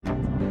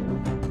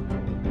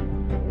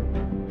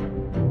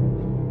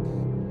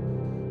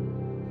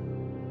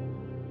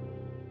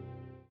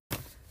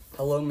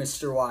Hello,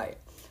 Mr. White.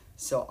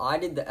 So I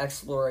did the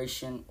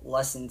exploration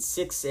lesson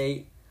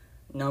 6-8,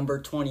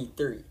 number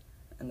 23.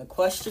 And the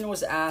question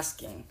was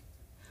asking,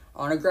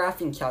 on a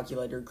graphing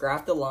calculator,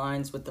 graph the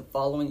lines with the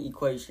following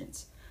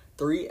equations.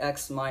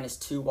 3x minus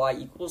 2y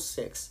equals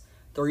 6,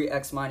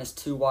 3x minus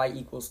 2y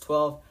equals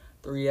 12,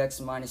 3x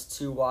minus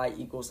 2y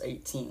equals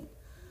 18.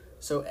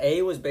 So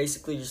A was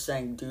basically just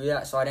saying do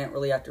that, so I didn't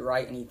really have to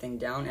write anything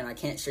down, and I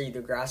can't show you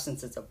the graph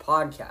since it's a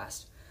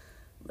podcast,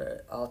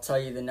 but I'll tell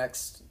you the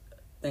next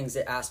things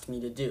it asked me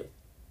to do.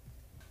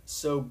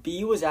 So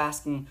B was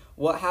asking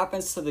what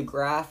happens to the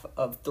graph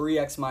of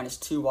 3x minus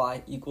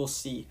 2y equals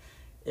c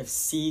if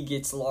c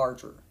gets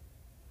larger.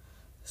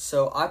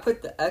 So I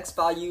put the x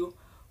value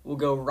will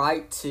go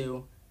right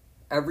to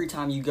every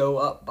time you go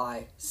up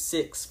by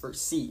 6 for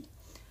c.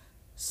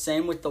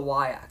 Same with the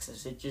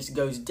y-axis, it just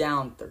goes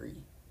down 3.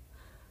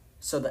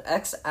 So the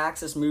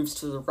x-axis moves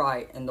to the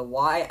right and the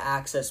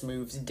y-axis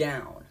moves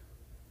down.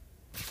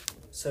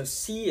 So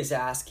C is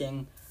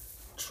asking,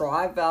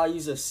 try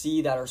values of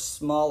C that are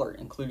smaller,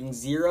 including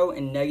 0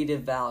 and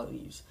negative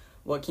values.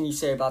 What can you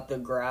say about the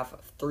graph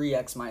of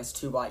 3x minus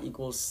 2y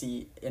equals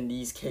c in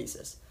these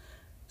cases?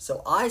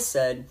 So I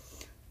said,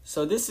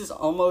 so this is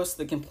almost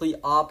the complete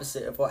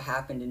opposite of what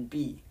happened in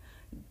B.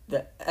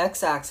 The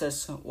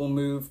x-axis will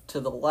move to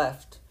the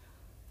left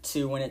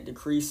to when it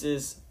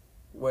decreases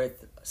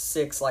with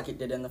 6 like it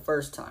did in the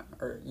first time.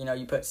 Or,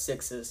 you put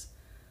 6's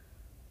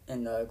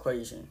in the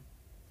equation.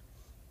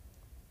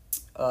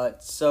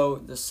 So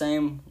the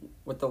same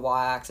with the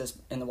y-axis,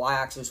 and the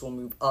y-axis will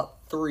move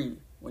up 3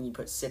 when you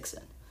put 6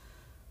 in.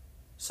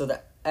 So the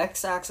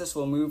x-axis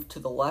will move to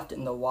the left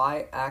and the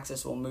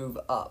y-axis will move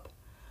up.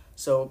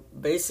 So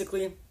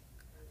basically,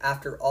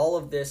 after all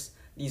of this,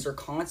 these are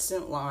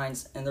constant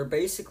lines and they're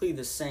basically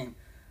the same.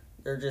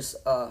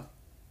 So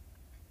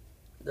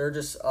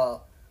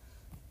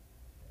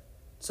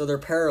they're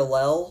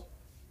parallel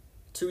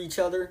to each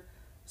other.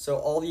 So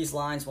all these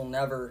lines will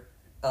never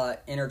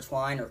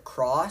intertwine or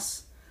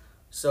cross.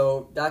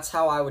 So that's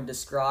how I would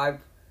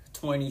describe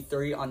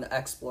 23 on the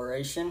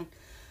exploration.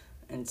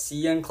 And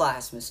see you in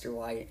class, Mr.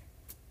 White.